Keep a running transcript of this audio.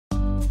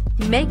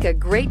Make a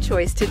great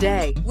choice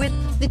today with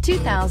the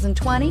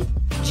 2020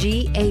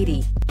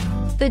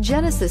 G80. The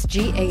Genesis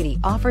G80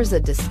 offers a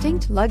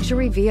distinct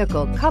luxury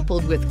vehicle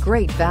coupled with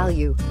great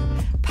value.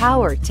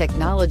 Power,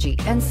 technology,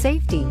 and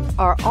safety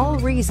are all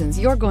reasons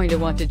you're going to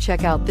want to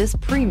check out this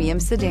premium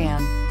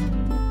sedan,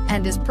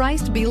 and is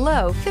priced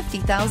below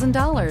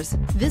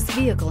 $50,000. This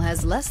vehicle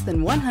has less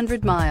than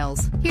 100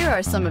 miles. Here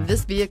are some of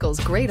this vehicle's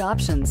great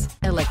options: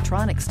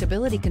 electronic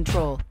stability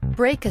control,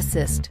 brake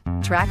assist,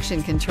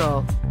 traction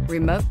control,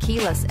 remote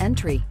keyless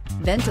entry,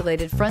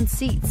 ventilated front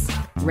seats,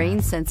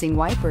 rain sensing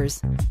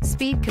wipers,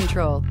 speed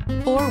control,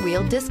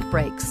 four-wheel disc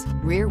brakes,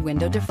 rear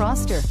window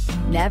defroster,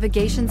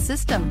 navigation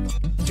system.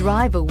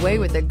 Drive away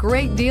with a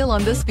great deal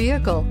on this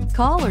vehicle.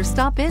 Call or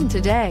stop in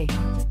today.